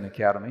that second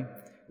academy.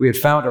 We had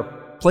found a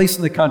place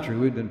in the country.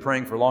 We'd been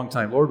praying for a long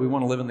time. Lord, we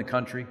want to live in the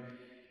country.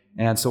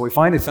 And so we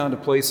finally found a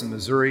place in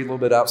Missouri, a little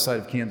bit outside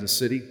of Kansas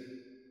City.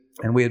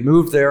 And we had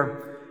moved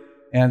there,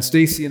 and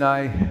Stacy and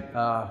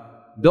I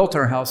built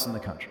our house in the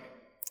country.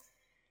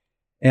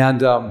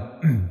 And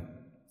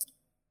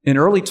in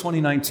early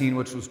 2019,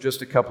 which was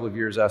just a couple of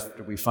years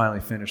after we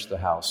finally finished the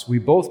house, we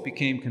both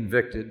became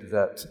convicted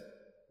that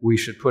we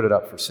should put it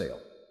up for sale.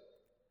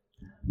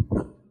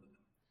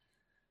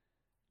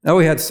 Now,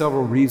 we had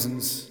several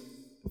reasons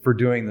for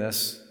doing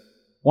this.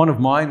 One of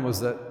mine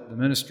was that the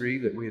ministry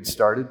that we had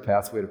started,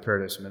 Pathway to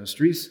Paradise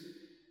Ministries,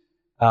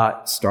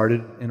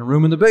 started in a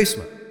room in the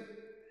basement.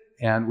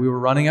 And we were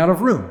running out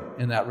of room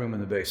in that room in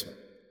the basement.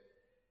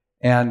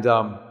 And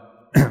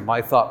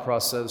my thought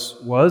process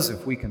was,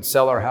 if we can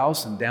sell our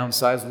house and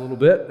downsize a little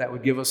bit, that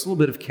would give us a little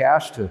bit of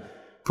cash to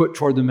put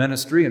toward the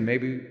ministry, and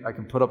maybe I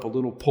can put up a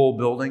little pole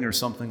building or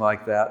something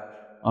like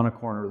that on a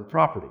corner of the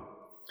property.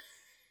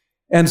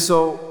 And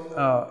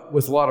so,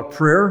 with a lot of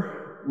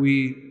prayer,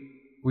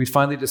 we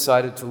finally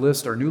decided to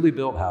list our newly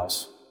built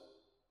house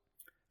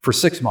for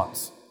 6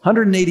 months,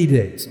 180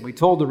 days. And we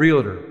told the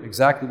realtor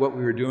exactly what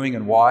we were doing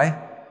and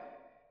why.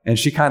 And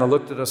she kind of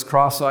looked at us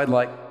cross-eyed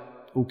like,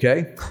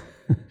 okay.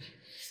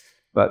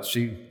 But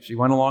she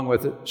went along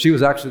with it. She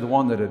was actually the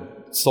one that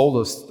had sold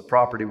us the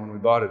property when we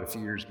bought it a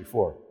few years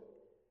before.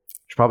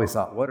 She probably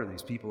thought, what are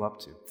these people up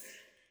to?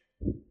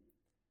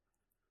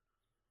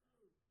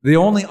 The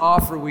only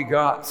offer we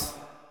got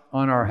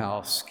on our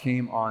house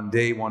came on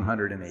day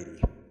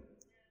 180,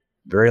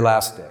 very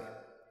last day.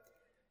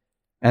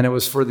 And it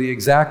was for the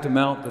exact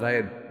amount that I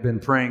had been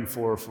praying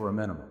for a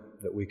minimum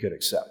that we could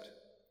accept.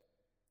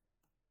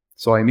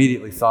 So I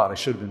immediately thought I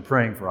should have been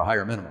praying for a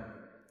higher minimum.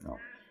 No.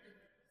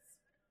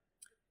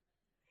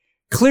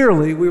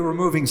 Clearly, we were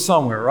moving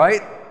somewhere,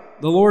 right?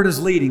 The Lord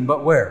is leading,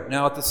 but where?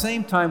 Now, at the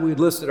same time we had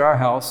listed our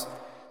house,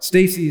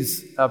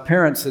 Stacy's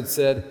parents had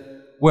said,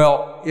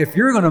 well, if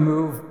you're going to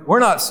move, we're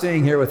not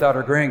staying here without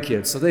our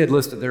grandkids. So they had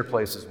listed their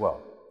place as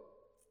well.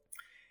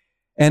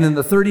 And in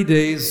the 30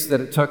 days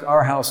that it took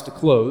our house to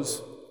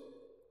close,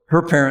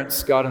 her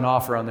parents got an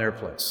offer on their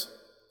place.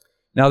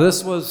 Now,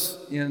 this was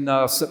in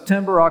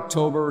September,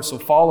 October, so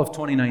fall of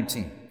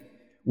 2019.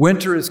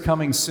 Winter is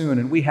coming soon,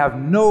 and we have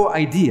no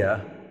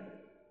idea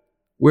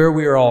where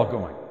we are all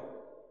going.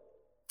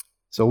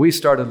 So we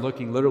started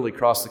looking literally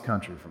across the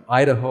country, from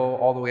Idaho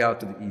all the way out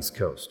to the East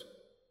Coast.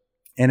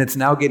 And it's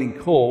now getting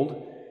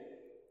cold,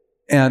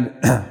 and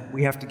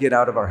we have to get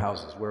out of our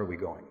houses. Where are we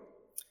going?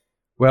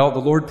 Well, the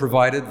Lord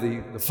provided.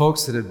 The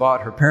folks that had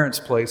bought her parents'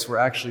 place were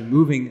actually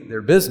moving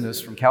their business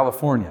from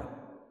California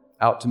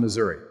out to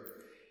Missouri.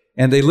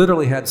 And they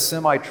literally had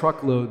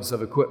semi-truckloads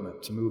of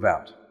equipment to move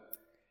out.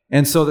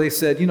 And so they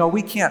said,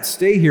 we can't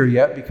stay here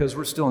yet because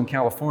we're still in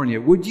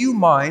California. Would you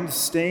mind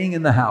staying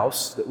in the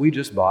house that we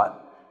just bought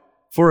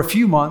for a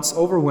few months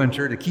over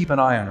winter to keep an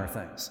eye on our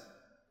things?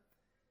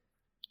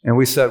 And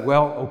we said,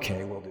 well,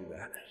 okay, we'll do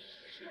that.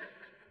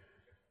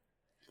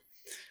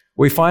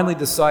 We finally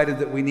decided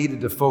that we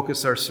needed to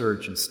focus our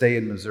search and stay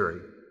in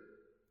Missouri.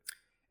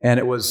 And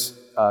it was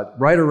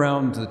right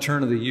around the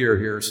turn of the year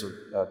here, so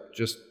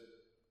just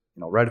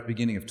right at the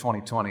beginning of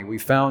 2020, we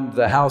found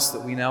the house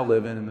that we now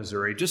live in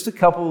Missouri, just a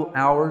couple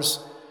hours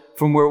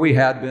from where we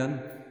had been,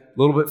 a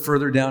little bit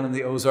further down in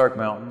the Ozark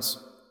Mountains.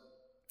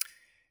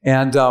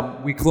 And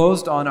we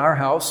closed on our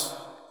house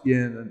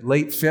in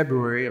late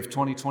February of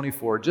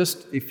 2024,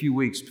 just a few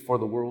weeks before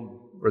the world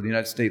or the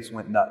United States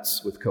went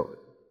nuts with COVID.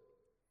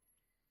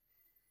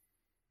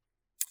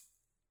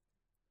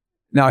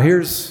 Now,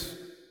 here's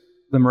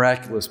the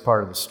miraculous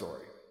part of the story.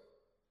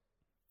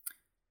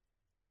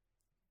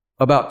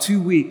 About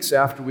 2 weeks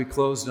after we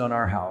closed on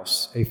our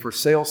house, a for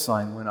sale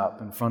sign went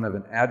up in front of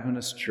an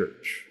Adventist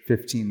church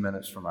 15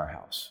 minutes from our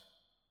house.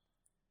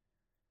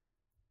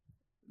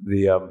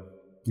 The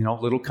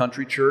little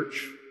country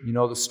church, you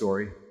know the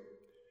story.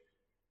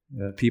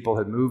 People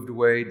had moved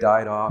away,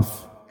 died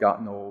off,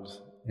 gotten old,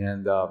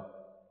 and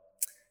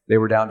they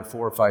were down to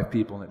 4 or 5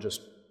 people, and it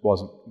just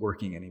wasn't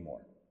working anymore.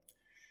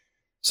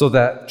 So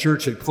that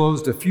church had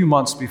closed a few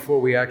months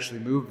before we actually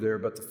moved there,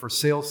 but the for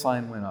sale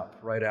sign went up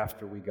right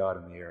after we got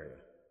in the area.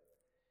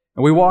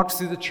 And we walked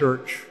through the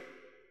church,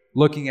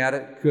 looking at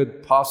it.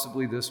 Could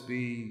possibly this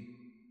be,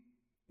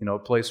 a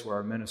place where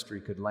our ministry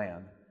could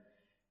land?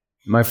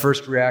 My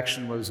first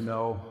reaction was,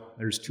 no,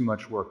 there's too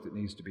much work that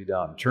needs to be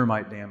done.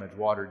 Termite damage,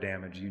 water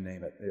damage, you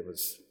name it. It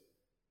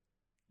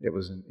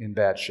was in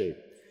bad shape.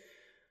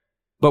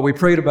 But we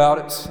prayed about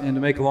it, and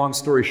to make a long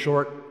story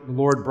short, the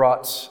Lord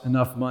brought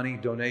enough money,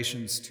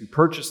 donations, to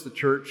purchase the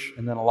church,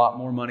 and then a lot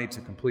more money to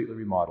completely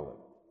remodel it.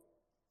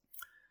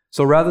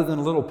 So rather than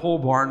a little pole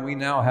barn, we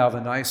now have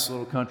a nice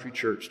little country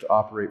church to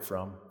operate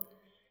from.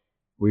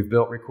 We've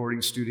built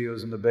recording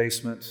studios in the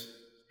basement,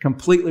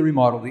 completely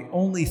remodeled. The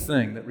only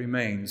thing that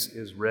remains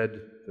is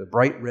the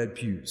bright red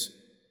pews.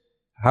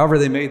 However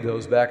they made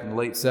those back in the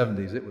late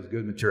 70s, it was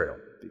good material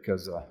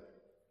because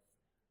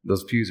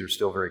those pews are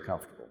still very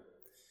comfortable.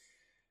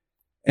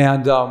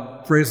 And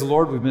praise the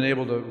Lord, we've been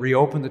able to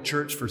reopen the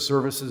church for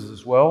services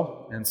as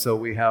well. And so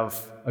we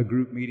have a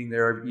group meeting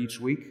there each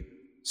week,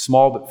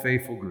 small but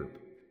faithful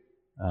group,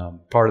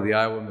 part of the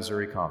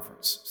Iowa-Missouri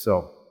Conference.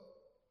 So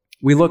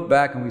we look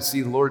back and we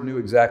see the Lord knew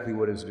exactly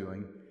what He's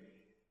doing.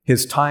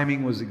 His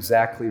timing was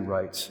exactly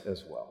right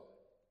as well.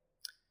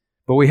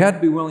 But we had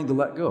to be willing to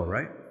let go,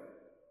 right?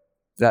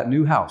 That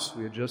new house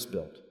we had just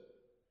built.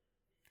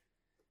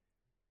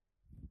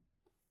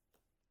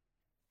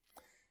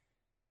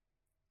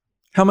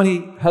 How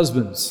many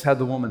husbands had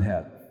the woman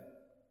had?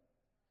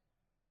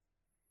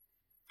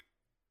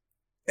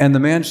 And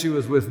the man she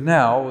was with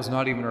now was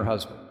not even her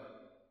husband.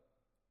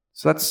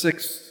 So that's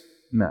 6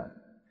 men.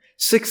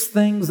 6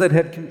 things that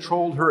had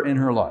controlled her in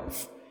her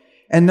life.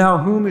 And now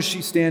whom is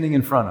she standing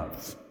in front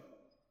of?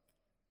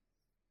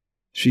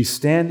 She's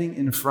standing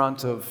in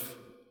front of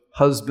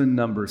husband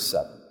number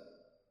 7.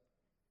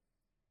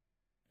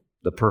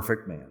 The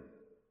perfect man.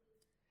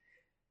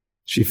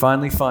 She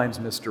finally finds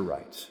Mr.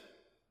 Right.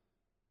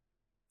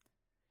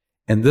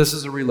 And this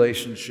is a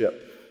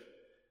relationship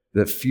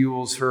that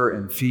fuels her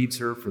and feeds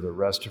her for the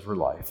rest of her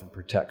life and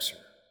protects her.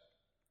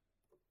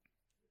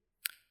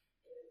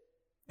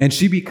 And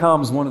she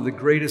becomes one of the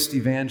greatest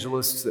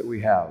evangelists that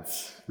we have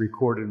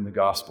recorded in the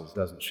Gospels,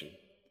 doesn't she?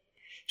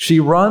 She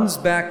runs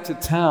back to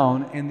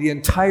town, and the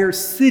entire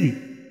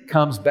city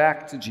comes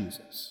back to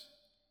Jesus.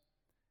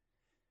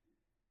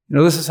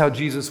 This is how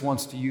Jesus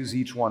wants to use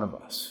each one of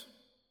us.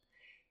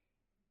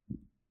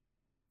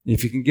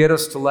 If you can get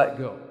us to let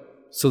go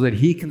so that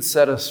He can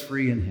set us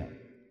free in Him.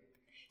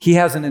 He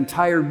has an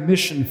entire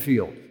mission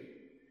field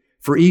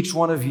for each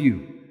one of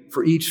you,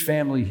 for each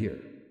family here,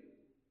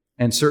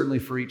 and certainly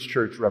for each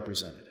church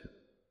represented.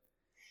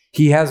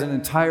 He has an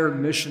entire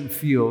mission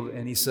field,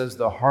 and He says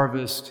the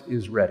harvest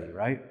is ready,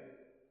 right?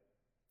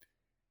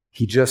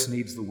 He just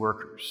needs the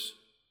workers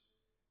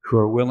who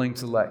are willing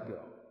to let go.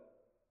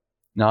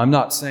 Now, I'm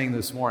not saying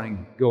this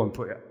morning, go and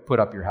put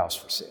up your house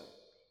for sale.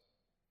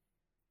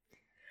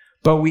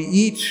 But we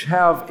each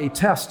have a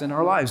test in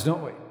our lives,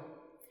 don't we?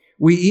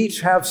 We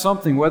each have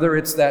something, whether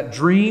it's that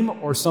dream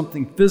or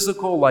something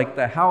physical like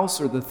the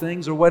house or the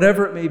things or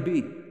whatever it may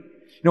be.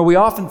 We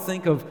often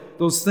think of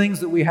those things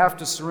that we have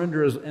to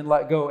surrender and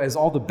let go as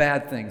all the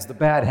bad things, the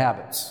bad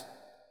habits.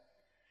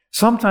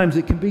 Sometimes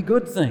it can be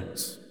good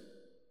things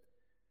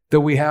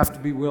that we have to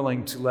be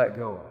willing to let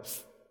go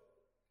of.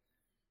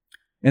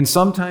 And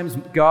sometimes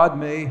God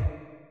may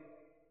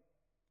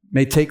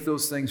take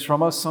those things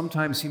from us.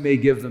 Sometimes He may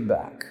give them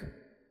back.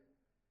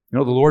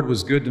 The Lord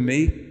was good to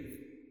me.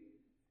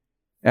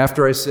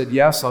 After I said,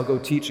 yes, I'll go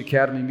teach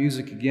Academy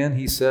Music again,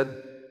 He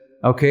said,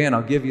 okay, and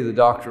I'll give you the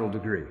doctoral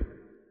degree.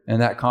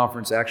 And that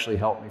conference actually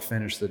helped me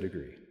finish the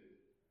degree.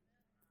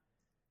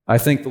 I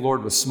think the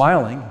Lord was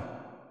smiling.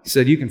 He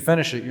said, you can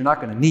finish it. You're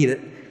not going to need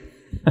it.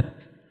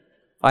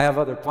 I have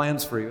other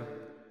plans for you.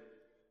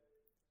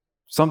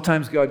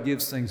 Sometimes God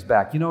gives things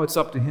back. It's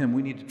up to Him.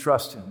 We need to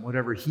trust Him,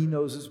 whatever He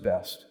knows is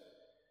best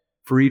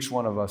for each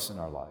one of us in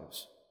our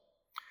lives.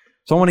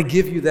 So I want to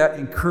give you that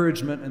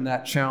encouragement and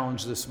that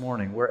challenge this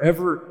morning.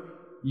 Wherever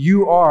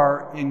you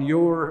are in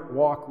your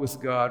walk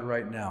with God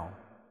right now,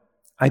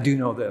 I do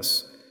know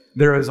this.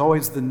 There is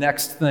always the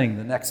next thing,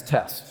 the next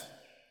test.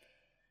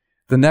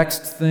 The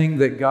next thing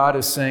that God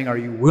is saying, are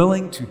you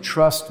willing to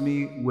trust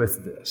me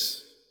with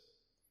this?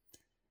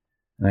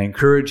 And I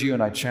encourage you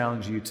and I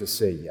challenge you to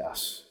say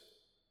yes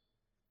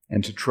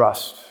and to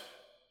trust.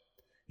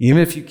 Even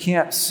if you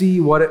can't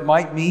see what it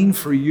might mean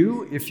for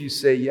you, if you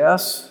say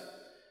yes,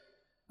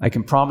 I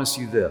can promise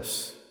you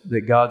this,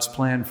 that God's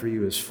plan for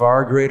you is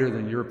far greater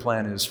than your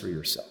plan is for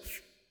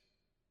yourself.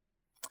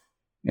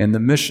 And the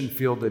mission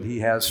field that He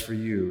has for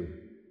you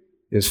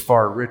is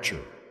far richer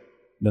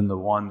than the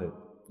one that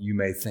you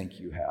may think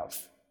you have.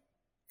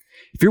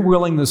 If you're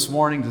willing this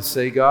morning to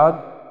say,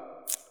 God,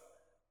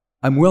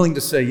 I'm willing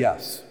to say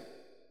yes.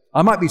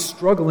 I might be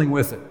struggling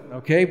with it,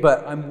 okay,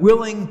 but I'm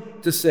willing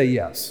to say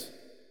yes.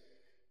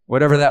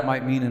 Whatever that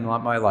might mean in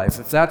my life.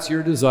 If that's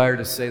your desire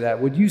to say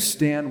that, would you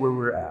stand where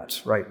we're at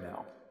right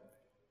now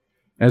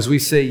as we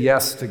say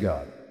yes to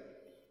God?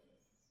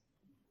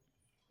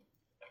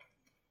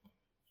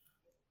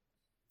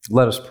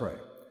 Let us pray.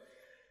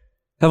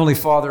 Heavenly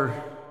Father,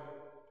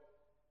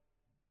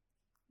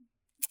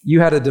 you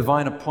had a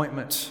divine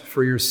appointment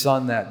for your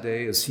Son that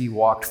day as He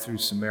walked through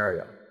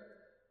Samaria.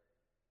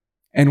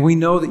 And we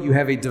know that you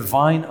have a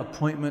divine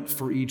appointment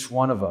for each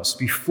one of us.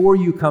 Before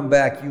you come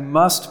back, you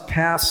must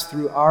pass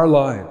through our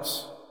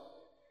lives.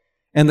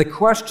 And the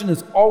question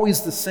is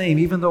always the same,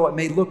 even though it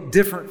may look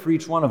different for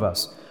each one of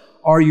us.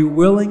 Are you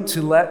willing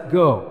to let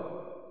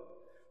go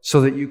so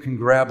that you can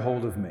grab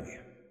hold of me?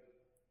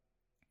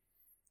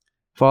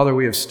 Father,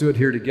 we have stood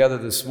here together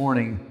this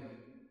morning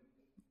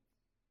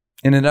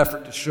in an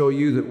effort to show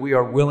you that we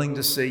are willing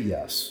to say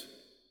yes.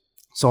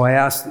 So I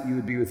ask that you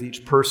would be with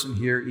each person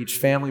here, each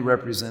family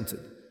represented,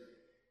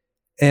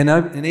 and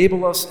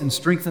enable us and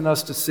strengthen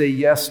us to say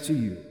yes to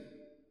you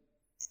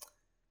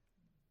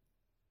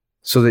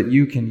so that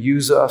you can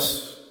use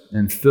us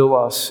and fill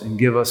us and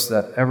give us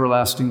that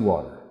everlasting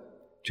water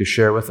to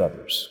share with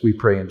others. We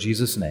pray in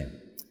Jesus' name.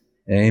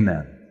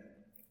 Amen.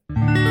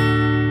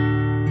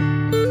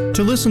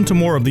 To listen to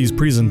more of these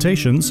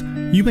presentations,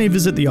 you may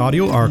visit the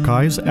audio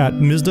archives at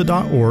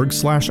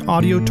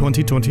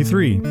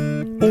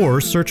MSDA.org/audio2023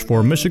 or search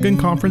for Michigan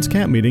Conference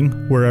Camp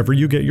Meeting wherever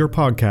you get your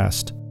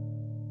podcast.